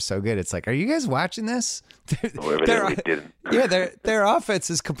guys were so good. It's like, are you guys watching this? Evidently didn't. Yeah, their offense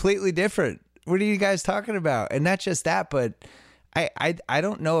is completely different. What are you guys talking about? And not just that, but I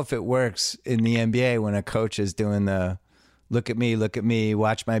don't know if it works in the NBA when a coach is doing the look at me,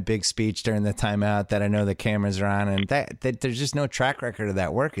 watch my big speech during the timeout that I know the cameras are on, and that there's just no track record of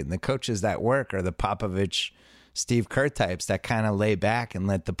that working. The coaches that work are the Popovich, Steve Kerr types that kind of lay back and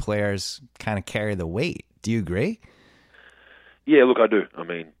let the players kind of carry the weight. Do you agree? Yeah, look, I do. I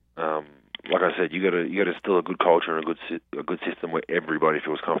mean, like I said, you got to instill a good culture and a good system where everybody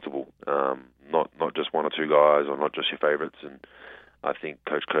feels comfortable. Not just one or two guys, or not just your favorites. And I think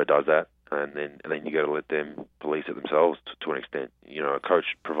Coach Kerr does that. And then you got to let them police it themselves to an extent. A coach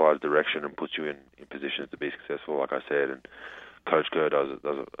provides direction and puts you in positions to be successful, like I said, and Coach Kerr does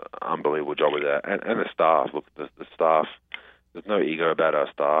an unbelievable job with that. And the staff, look, the staff, there's no ego about our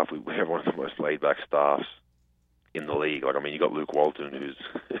staff. We have one of the most laid-back staffs in the league. You got Luke Walton, who's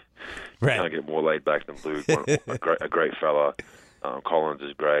right. You can't get more laid-back than Luke, a great fella. Collins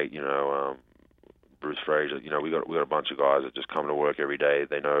is great, Bruce Frazier. We got a bunch of guys that just come to work every day.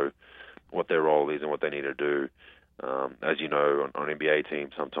 They know what their role is and what they need to do. As you know, on NBA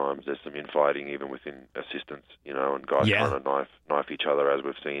teams, sometimes there's some infighting even within assistants, and guys trying to knife each other, as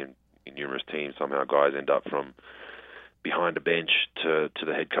we've seen in numerous teams. Somehow guys end up from behind a bench to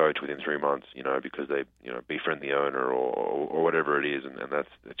the head coach within 3 months, because they, befriend the owner or whatever it is, and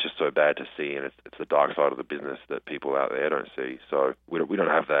it's just so bad to see, and it's the dark side of the business that people out there don't see. So we don't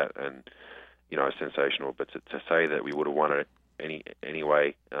have that, and it's sensational. But to say that we would have won it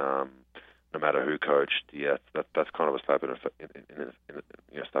anyway, no matter who coached, that's kind of a slap in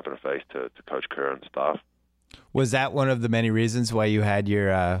the face to Coach Kerr and the staff. Was that one of the many reasons why you had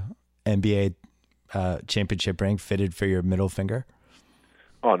your NBA championship ring fitted for your middle finger?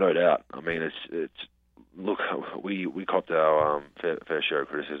 Oh, no doubt. I mean, it's look, we copped our fair share of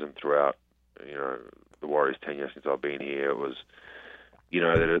criticism throughout, the Warriors' tenure since I've been here. It was,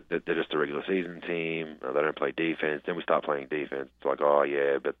 they're just a regular season team. They don't play defense. Then we start playing defense. It's like, oh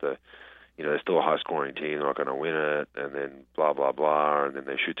yeah, but they're still a high-scoring team. They're not going to win it, and then blah blah blah, and then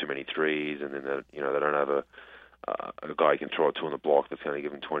they shoot too many threes, and then they don't have a guy who can throw a two on the block that's going to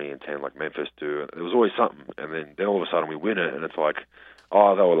give him 20 and 10 like Memphis do. There was always something, and then all of a sudden we win it, and it's like,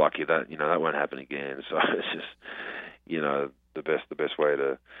 oh, they were lucky that that won't happen again. So it's just the best way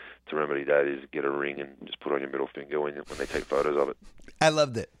to remedy that is get a ring and just put it on your middle finger when they take photos of it. I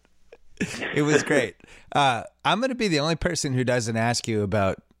loved it. It was great. I'm going to be the only person who doesn't ask you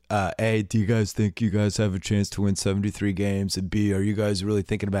about A, do you guys think you guys have a chance to win 73 games? And B, are you guys really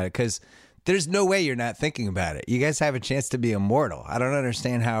thinking about it? Because there's no way you're not thinking about it. You guys have a chance to be immortal. I don't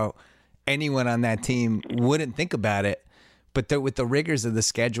understand how anyone on that team wouldn't think about it. But with the rigors of the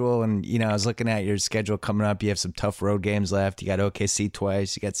schedule, and, I was looking at your schedule coming up. You have some tough road games left. You got OKC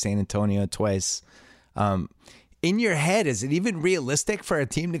twice. You got San Antonio twice. In your head, is it even realistic for a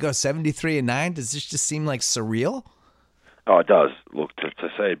team to go 73-9? Does this just seem like surreal? Oh, it does. Look, to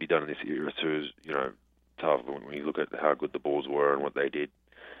say it'd be done in this era too is, tough. When you look at how good the Bulls were and what they did,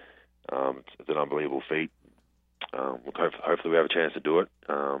 it's an unbelievable feat. Look, hopefully we have a chance to do it.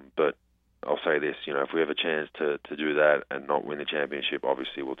 But I'll say this, if we have a chance to do that and not win the championship,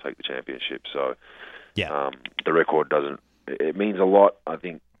 obviously we'll take the championship. So the record it means a lot, I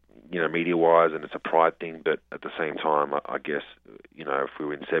think, media-wise, and it's a pride thing, but at the same time, I guess, if we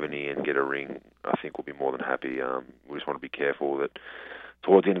win 70 and get a ring, I think we'll be more than happy. We just want to be careful that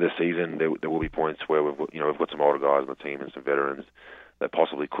towards the end of the season, there will be points where we've got some older guys on the team and some veterans that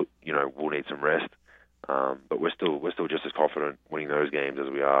possibly could, will need some rest. But we're still just as confident winning those games as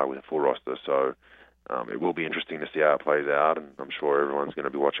we are with a full roster. So it will be interesting to see how it plays out, and I'm sure everyone's going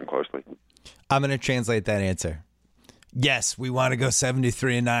to be watching closely. I'm going to translate that answer. Yes, we want to go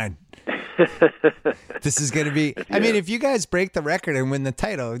 73-9. This is going to be. I mean, if you guys break the record and win the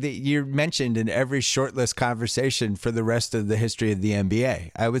title, you're mentioned in every shortlist conversation for the rest of the history of the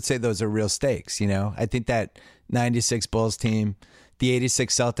NBA. I would say those are real stakes. I think that 96 Bulls team, the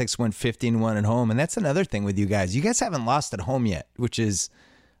 86 Celtics went 15-1 at home, and that's another thing with you guys. You guys haven't lost at home yet, which was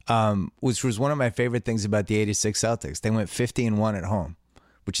one of my favorite things about the 86 Celtics. They went 50-1 at home,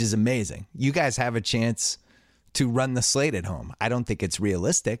 which is amazing. You guys have a chance to run the slate at home. I don't think it's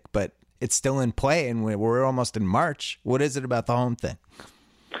realistic, but it's still in play, and we're almost in March. What is it about the home thing?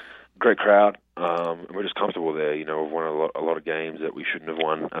 Great crowd. We're just comfortable there. We've won a lot of games that we shouldn't have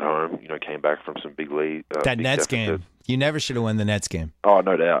won at home. Came back from some big lead. That big Nets deficit. game. You never should have won the Nets game. Oh,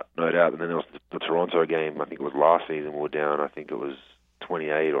 no doubt. And then there was the Toronto game. I think it was last season. We were down, I think it was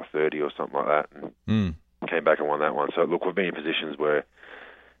 28 or 30 or something like that. And came back and won that one. So, look, we've been in positions where,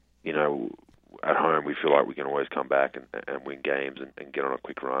 at home we feel like we can always come back and win games and get on a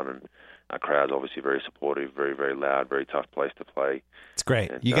quick run. And our crowd's obviously very supportive, very, very loud, very tough place to play. It's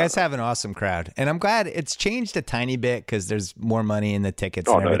great. You guys have an awesome crowd. And I'm glad it's changed a tiny bit because there's more money in the tickets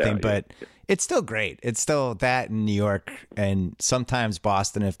and everything. No doubt, but it's still great. It's still that in New York and sometimes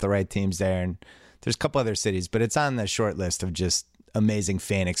Boston if the right team's there. And there's a couple other cities. But it's on the short list of just amazing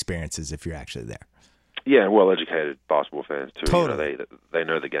fan experiences if you're actually there. Yeah, and well-educated basketball fans too. Totally. They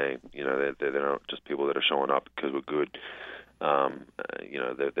know the game. They're not just people that are showing up because we're good. That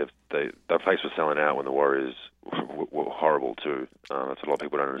place was selling out when the Warriors were horrible too. That's a lot of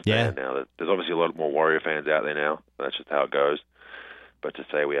people don't understand now. There's obviously a lot more Warrior fans out there now. That's just how it goes. But to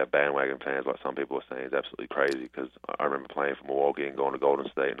say we have bandwagon fans, like some people are saying, is absolutely crazy. Because I remember playing for Milwaukee and going to Golden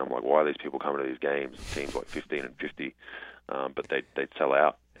State, and I'm like, why are these people coming to these games? Teams like 15-50, but they'd sell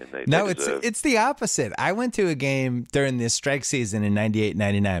out. It's the opposite. I went to a game during the strike season in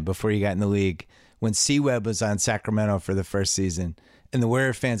 98-99 before you got in the league when C-Webb was on Sacramento for the first season. And the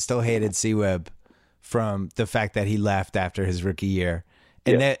Warrior fans still hated C-Webb from the fact that he left after his rookie year.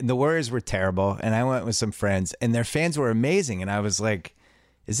 And the Warriors were terrible. And I went with some friends and their fans were amazing. And I was like,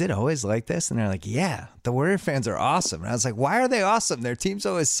 is it always like this? And they're like, yeah, the Warrior fans are awesome. And I was like, why are they awesome? Their teams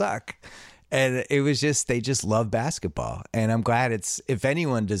always suck. And it was just, they just love basketball. And I'm glad if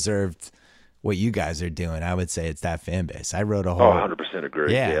anyone deserved what you guys are doing, I would say it's that fan base. I wrote a whole... 100%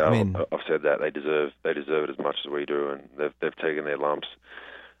 agree. Yeah, I mean, I've said that. They deserve it as much as we do, and they've taken their lumps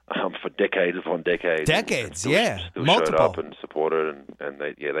for decades upon decades. Decades, still multiple. showed up and supported, and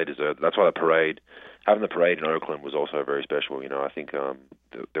they deserve it. That's why having the parade in Oakland was also very special. I think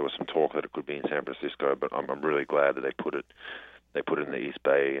there was some talk that it could be in San Francisco, but I'm really glad that they put it in the East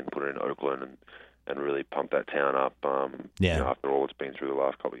Bay and put it in Oakland and really pump that town up after all it's been through the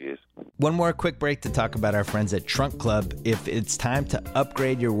last couple of years. One more quick break to talk about our friends at Trunk Club. If it's time to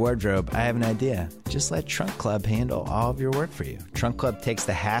upgrade your wardrobe, I have an idea. Just let Trunk Club handle all of your work for you. Trunk Club takes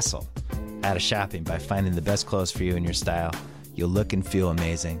the hassle out of shopping by finding the best clothes for you and your style. You'll look and feel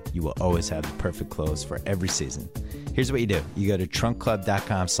amazing. You will always have the perfect clothes for every season. Here's what you do. You go to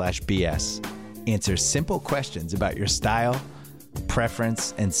trunkclub.com/BS. Answer simple questions about your style,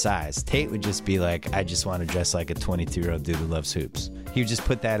 preference, and size. Tate would just be like, I just want to dress like a 22-year-old dude who loves hoops. He would just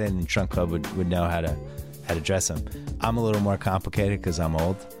put that in, and Trunk Club would know how to dress him. I'm a little more complicated because I'm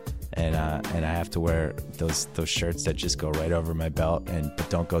old, and I have to wear those shirts that just go right over my belt, but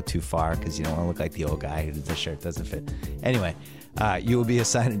don't go too far because you don't want to look like the old guy who the shirt doesn't fit. Anyway, you will be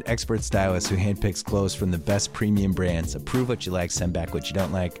assigned an expert stylist who handpicks clothes from the best premium brands. Approve what you like, send back what you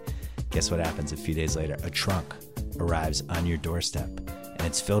don't like. Guess what happens a few days later? A trunk arrives on your doorstep, and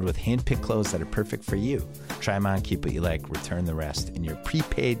it's filled with hand-picked clothes that are perfect for you. Try them on, keep what you like, return the rest in your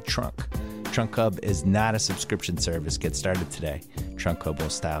prepaid trunk. Trunk Club is not a subscription service. Get started today. Trunk Club will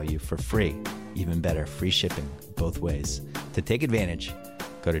style you for free. Even better, free shipping both ways. To take advantage,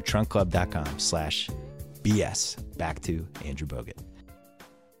 go to trunkclub.com/BS. Back to Andrew Bogut.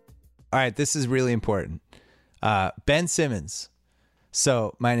 All right, this is really important. Ben Simmons.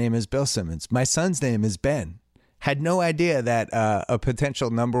 So my name is Bill Simmons. My son's name is Ben. Had no idea that a potential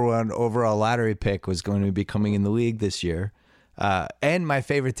number one overall lottery pick was going to be coming in the league this year. And my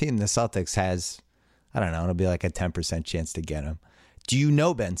favorite team, the Celtics, has, I don't know, it'll be like a 10% chance to get him. Do you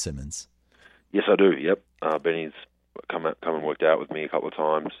know Ben Simmons? Yes, I do. Yep. Benny's come and worked out with me a couple of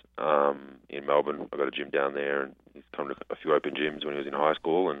times in Melbourne. I got a gym down there, and he's come to a few open gyms when he was in high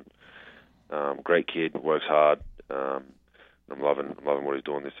school. And great kid, works hard. I'm loving what he's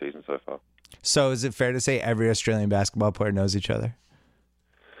doing this season so far. So is it fair to say every Australian basketball player knows each other?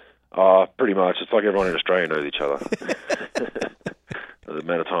 Pretty much. It's like everyone in Australia knows each other. The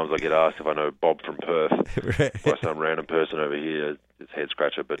amount of times I get asked if I know Bob from Perth by some random person over here, it's head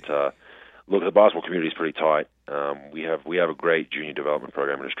scratcher. But look, the basketball community is pretty tight. We have a great junior development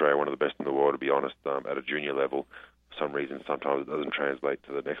program in Australia, one of the best in the world, to be honest. At a junior level, for some reason, sometimes it doesn't translate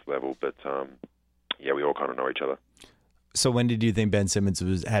to the next level. But we all kind of know each other. So when did you think Ben Simmons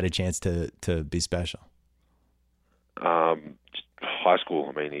had a chance to be special? High school.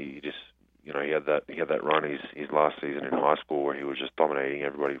 I mean, he just, he had that run his last season in high school where he was just dominating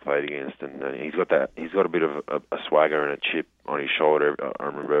everybody he played against, and he's got a bit of a swagger and a chip on his shoulder. I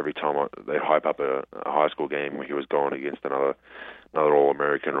remember every time they'd hype up a high school game where he was going against another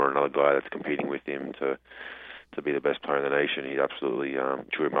All-American or another guy that's competing with him to be the best player in the nation. He'd absolutely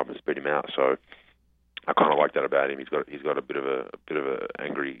chew him up and spit him out. So I kind of like that about him. He's got a bit of a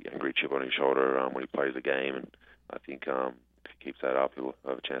angry chip on his shoulder when he plays the game, and I think if he keeps that up, he'll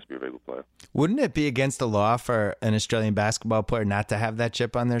have a chance to be a very good player. Wouldn't it be against the law for an Australian basketball player not to have that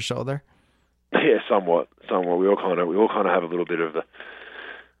chip on their shoulder? Yeah, somewhat. We all kind of have a little bit of the.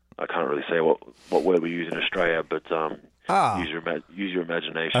 I can't really say what word we use in Australia, but use your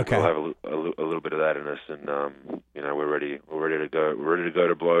imagination. Okay. We'll have a little bit of that in us, and we're ready to go. We're ready to go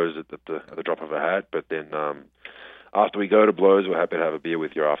to blows at the drop of a hat. But then after we go to blows, we're happy to have a beer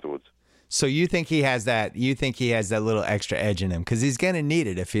with you afterwards. So you think he has that? You think he has that little extra edge in him because he's going to need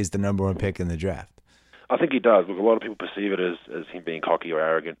it if he's the number one pick in the draft? I think he does. Look, a lot of people perceive it as him being cocky or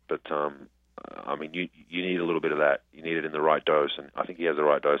arrogant, but I mean, you need a little bit of that. You need it in the right dose, and I think he has the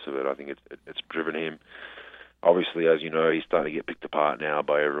right dose of it. I think it's driven him. Obviously, as you know, he's starting to get picked apart now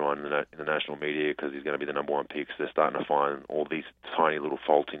by everyone in the national media because he's going to be the number one pick. So they're starting to find all these tiny little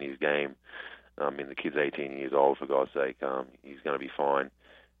faults in his game. The kid's 18 years old, for God's sake. He's going to be fine.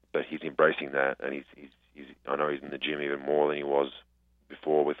 But he's embracing that, and he's I know he's in the gym even more than he was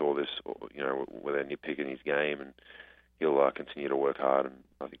before with all this, with they're nitpicking his game, and he'll continue to work hard, and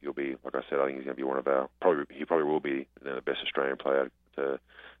I think he'll be, like I said, I think he's going to be one of our, he probably will be the best Australian player to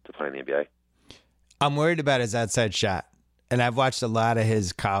play in the NBA. I'm worried about his outside shot, and I've watched a lot of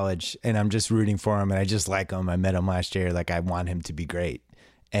his college, and I'm just rooting for him, and I just like him. I met him last year. Like, I want him to be great.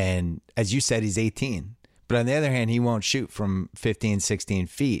 And as you said, he's 18. But on the other hand, he won't shoot from 15, 16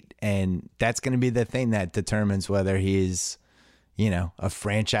 feet. And that's going to be the thing that determines whether he's, a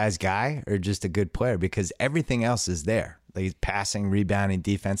franchise guy or just a good player, because everything else is there. Like he's passing, rebounding,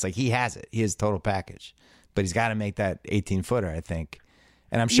 defense. Like he has it. He has total package, but he's got to make that 18-footer, I think.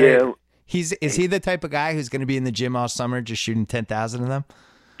 And I'm sure is he the type of guy who's going to be in the gym all summer just shooting 10,000 of them?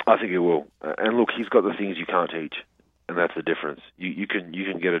 I think he will. And look, he's got the things you can't teach, and that's the difference. You can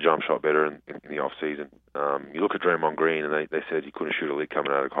get a jump shot better in the off season. You look at Draymond Green, and they said he couldn't shoot a lick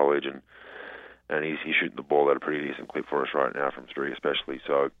coming out of college, and he's shooting the ball at a pretty decent clip for us right now from three, especially.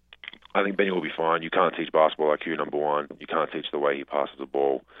 So I think Benny will be fine. You can't teach basketball IQ, number one. You can't teach the way he passes the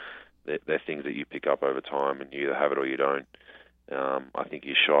ball. They're things that you pick up over time, and you either have it or you don't. I think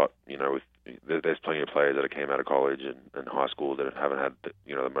his shot, there's plenty of players that came out of college and high school that haven't had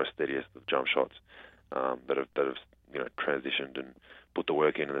the most steadiest of jump shots, that have transitioned and put the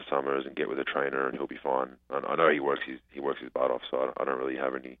work in the summers and get with a trainer, and he'll be fine. I know he works his butt off, so I don't really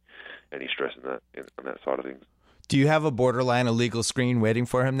have any stress on that side of things. Do you have a borderline illegal screen waiting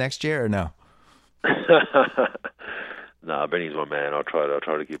for him next year or no? Nah, Benny's my man. I'll try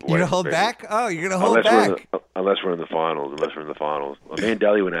to keep away. You're gonna hold back? Oh, you're gonna hold back? Unless we're in the finals. Well, me and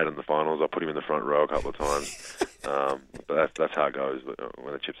Daly went out in the finals. I put him in the front row a couple of times. But that's how it goes. But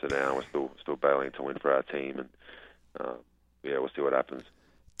when the chips are down, we're still battling to win for our team, and we'll see what happens.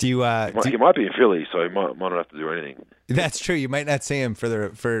 He might be in Philly, so he might not have to do anything. That's true. You might not see him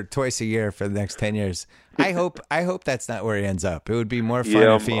for twice a year for the next 10 years. I hope that's not where he ends up. It would be more fun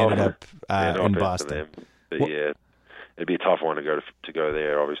if he ended up in Boston. But it'd be a tough one to go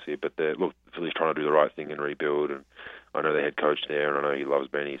there, obviously. But look, Philly's trying to do the right thing and rebuild, and I know the head coach there, and I know he loves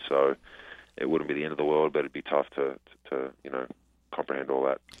Benny, so it wouldn't be the end of the world, but it'd be tough to comprehend all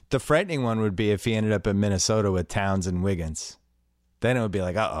that. The frightening one would be if he ended up in Minnesota with Towns and Wiggins. Then it would be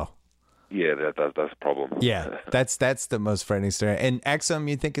like, uh-oh. Yeah, that's a problem. Yeah, that's the most frightening story. And Exum,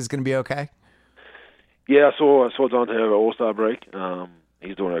 you think is going to be okay? Yeah, I saw Dante over All-Star break.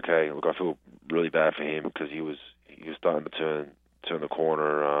 He's doing okay. Look, I feel really bad for him because he was starting to turn the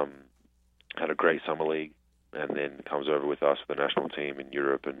corner. Had a great summer league, and then comes over with us for the national team in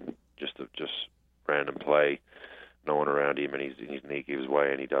Europe, and just random play. No one around him, and his knee gives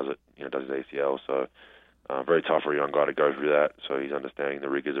way, and he does it. Does his ACL. So very tough for a young guy to go through that. So he's understanding the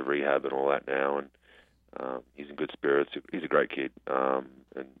rigors of rehab and all that now, and he's in good spirits. He's a great kid, and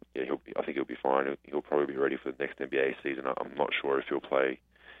I think he'll be fine. He'll probably be ready for the next NBA season. I'm not sure if he'll play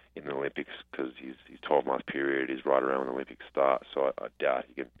in the Olympics because his 12-month period is right around when the Olympics start. So I doubt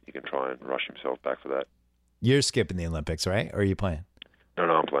he can try and rush himself back for that. You're skipping the Olympics, right? Or are you playing? No,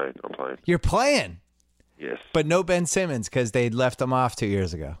 I'm playing. You're playing? Yes. But no Ben Simmons because they left him off 2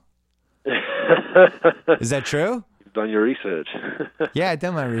 years ago. Is that true? You've done your research. Yeah, I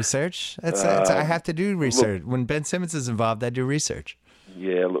done my research. I have to do research. When Ben Simmons is involved, I do research.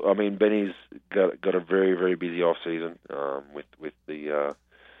 Yeah, look, I mean, Benny's got a very, very busy off season with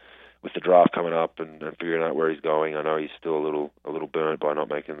the draft coming up and figuring out where he's going. I know he's still a little burnt by not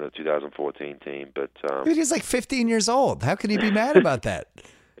making the 2014 team, but dude, he's like 15 years old. How can he be mad about that?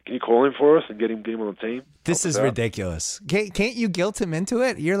 Can you call him for us and get him on the team? This is ridiculous. Can't you guilt him into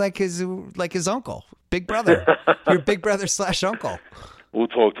it? You're like his uncle, big brother. You're big brother / uncle. We'll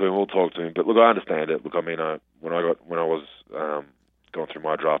talk to him. But look, I understand it. Look, I mean, when I was going through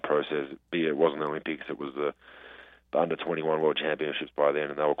my draft process, it wasn't the Olympics, it was the under 21 World Championships by then,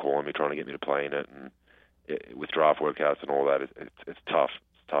 and they were calling me, trying to get me to play in it, and with draft workouts and all that, it's tough.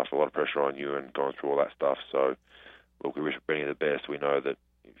 It's tough. A lot of pressure on you and going through all that stuff. So, look, we wish Benny the best. We know that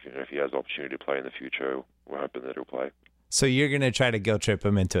if he has the opportunity to play in the future, we're hoping that he'll play. So you're going to try to guilt trip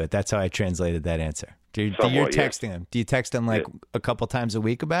him into it. That's how I translated that answer. You're texting him. Do you text him a couple times a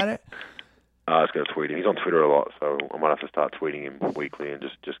week about it? I was going to tweet him. He's on Twitter a lot, so I might have to start tweeting him weekly and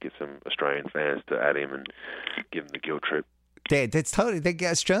just get some Australian fans to add him and give him the guilt trip. That's totally. The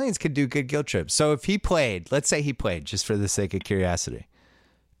Australians could do good guilt trips. So if he played, let's say he played, just for the sake of curiosity,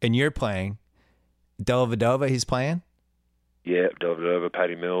 and you're playing, Dellavedova, he's playing? Yeah, Dellavedova,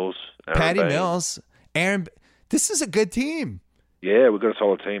 Patty Mills, Mills, Aaron. This is a good team. Yeah, we've got a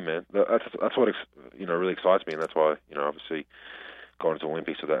solid team, man. That's what really excites me, and that's why obviously going to the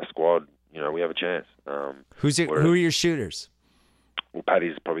Olympics with that squad, we have a chance. Who are your shooters? Well,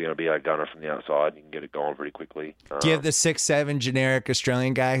 Paddy's probably going to be our gunner from the outside. You can get it going pretty quickly. Do you have the 6'7" generic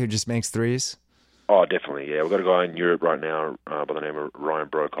Australian guy who just makes threes? Oh, definitely, yeah. We've got a guy in Europe right now by the name of Ryan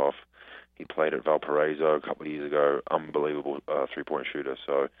Brokoff. He played at Valparaiso a couple of years ago. Unbelievable three-point shooter.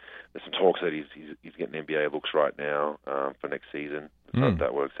 So there's some talks that he's getting NBA looks right now for next season. So hope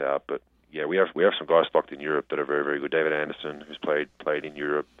that works out. But yeah, we have some guys stocked in Europe that are very, very good. David Anderson, who's played in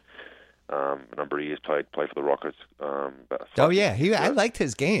Europe a number of years, played for the Rockets. I liked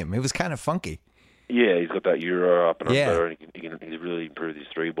his game. It was kind of funky. Yeah, he's got that Euro up and Yeah. under, and he's really improved his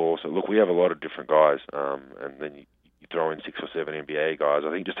three ball. So look, we have a lot of different guys, and then you throw in 6 or 7 NBA guys. I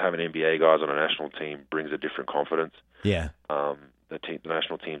think just having NBA guys on a national team brings a different confidence. Yeah. The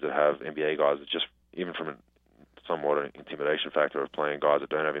national teams that have NBA guys, it's just even from somewhat an intimidation factor of playing guys that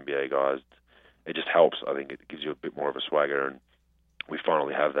don't have NBA guys, it just helps. I think it gives you a bit more of a swagger, and we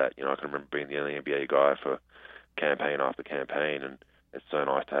finally have that. I can remember being the only NBA guy for campaign after campaign, and it's so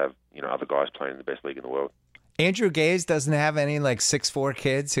nice to have other guys playing in the best league in the world. Andrew Gaze doesn't have any 6'4"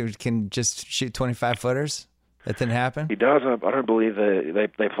 kids who can just shoot 25-footers. That didn't happen. He does. I don't believe they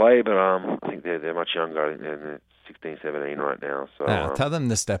play, but I think they're much younger. I think they're 16, 17 right now. So tell them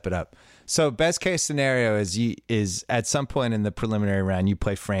to step it up. So best case scenario is at some point in the preliminary round you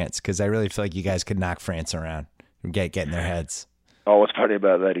play France, because I really feel like you guys could knock France around and get in their heads. Oh, what's funny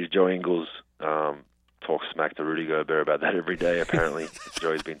about that is Joe Ingles talks smack to Rudy Gobert about that every day, apparently.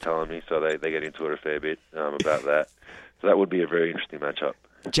 Joey's been telling me, so they get into it a fair bit about that. So that would be a very interesting matchup.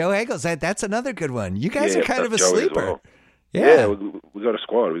 Joe Ingles, that's another good one. You guys are kind of a Joey sleeper. Well. Yeah, we got a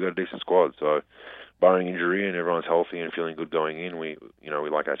squad. We got a decent squad. So barring injury and everyone's healthy and feeling good going in, we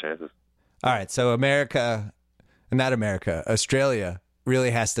like our chances. All right, so Australia really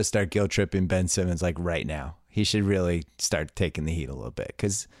has to start guilt tripping Ben Simmons right now. He should really start taking the heat a little bit,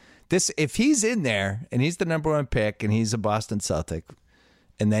 because if he's in there and he's the number 1 pick and he's a Boston Celtic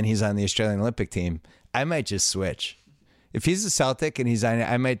and then he's on the Australian Olympic team, I might just switch. If he's a Celtic and he's on,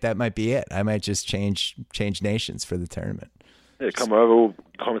 that might be it. I might just change nations for the tournament. Yeah, come over, we'll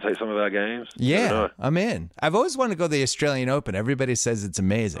commentate some of our games. Yeah, I'm in. I've always wanted to go to the Australian Open. Everybody says it's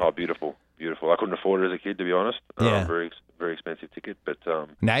amazing. Oh, beautiful. I couldn't afford it as a kid, to be honest. Yeah. Very expensive ticket, but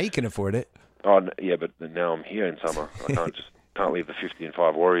now you can afford it. Oh yeah, but now I'm here in summer. I can't leave the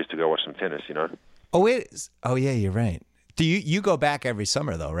 50-5 Warriors to go watch some tennis. Oh wait. Oh yeah, you're right. Do you go back every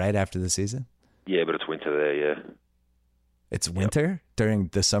summer though? Right after the season? Yeah, but it's winter there. Yeah. It's winter during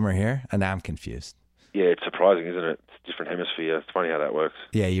the summer here, and now I'm confused. Yeah, it's surprising, isn't it? It's a different hemisphere. It's funny how that works.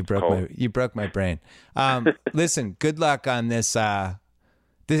 Yeah, you broke my brain. Listen, good luck on this.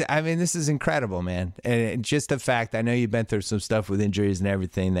 This is incredible, man. And just the fact, I know you've been through some stuff with injuries and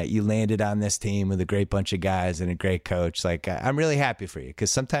everything, that you landed on this team with a great bunch of guys and a great coach. I'm really happy for you,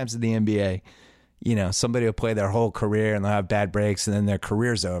 because sometimes in the NBA, somebody will play their whole career and they'll have bad breaks and then their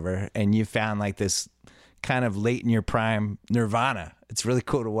career's over, and you found this kind of late in your prime nirvana. It's really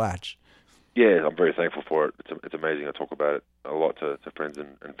cool to watch. Yeah, I'm very thankful for it. It's amazing. I talk about it a lot to friends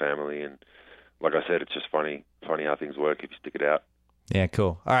and family, and like I said, it's just funny how things work if you stick it out. Yeah,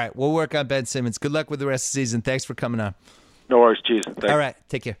 cool. All right, we'll work on Ben Simmons. Good luck with the rest of the season. Thanks for coming on. No worries. Cheers. Thanks. All right,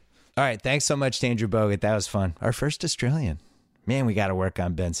 take care. All right, thanks so much to Andrew Bogut. That was fun. Our first Australian. Man, we got to work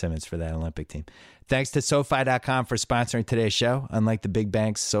on Ben Simmons for that Olympic team. Thanks to SoFi.com for sponsoring today's show. Unlike the big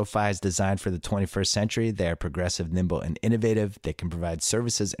banks, SoFi is designed for the 21st century. They are progressive, nimble, and innovative. They can provide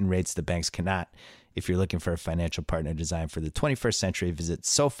services and rates the banks cannot. If you're looking for a financial partner designed for the 21st century, visit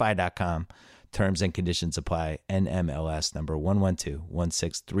SoFi.com. Terms and conditions apply. NMLS number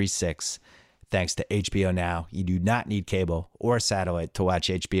 1121636. Thanks to HBO Now. You do not need cable or satellite to watch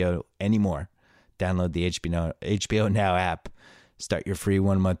HBO anymore. Download the HBO Now app. Start your free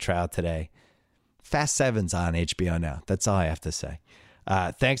 1-month trial today. Fast 7's on HBO Now. That's all I have to say.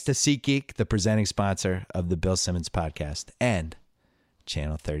 Thanks to SeatGeek, the presenting sponsor of the Bill Simmons podcast, and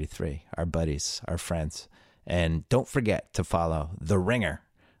Channel 33, our buddies, our friends. And don't forget to follow The Ringer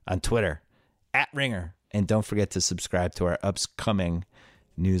on Twitter, @Ringer. And don't forget to subscribe to our upcoming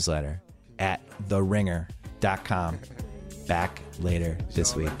newsletter at theringer.com. Back later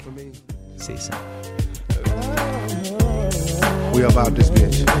this week. See you soon. We about this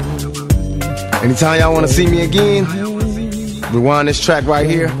bitch. Anytime y'all want to see me again, rewind this track right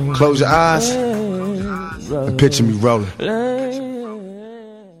here, close your eyes, and picture me rolling.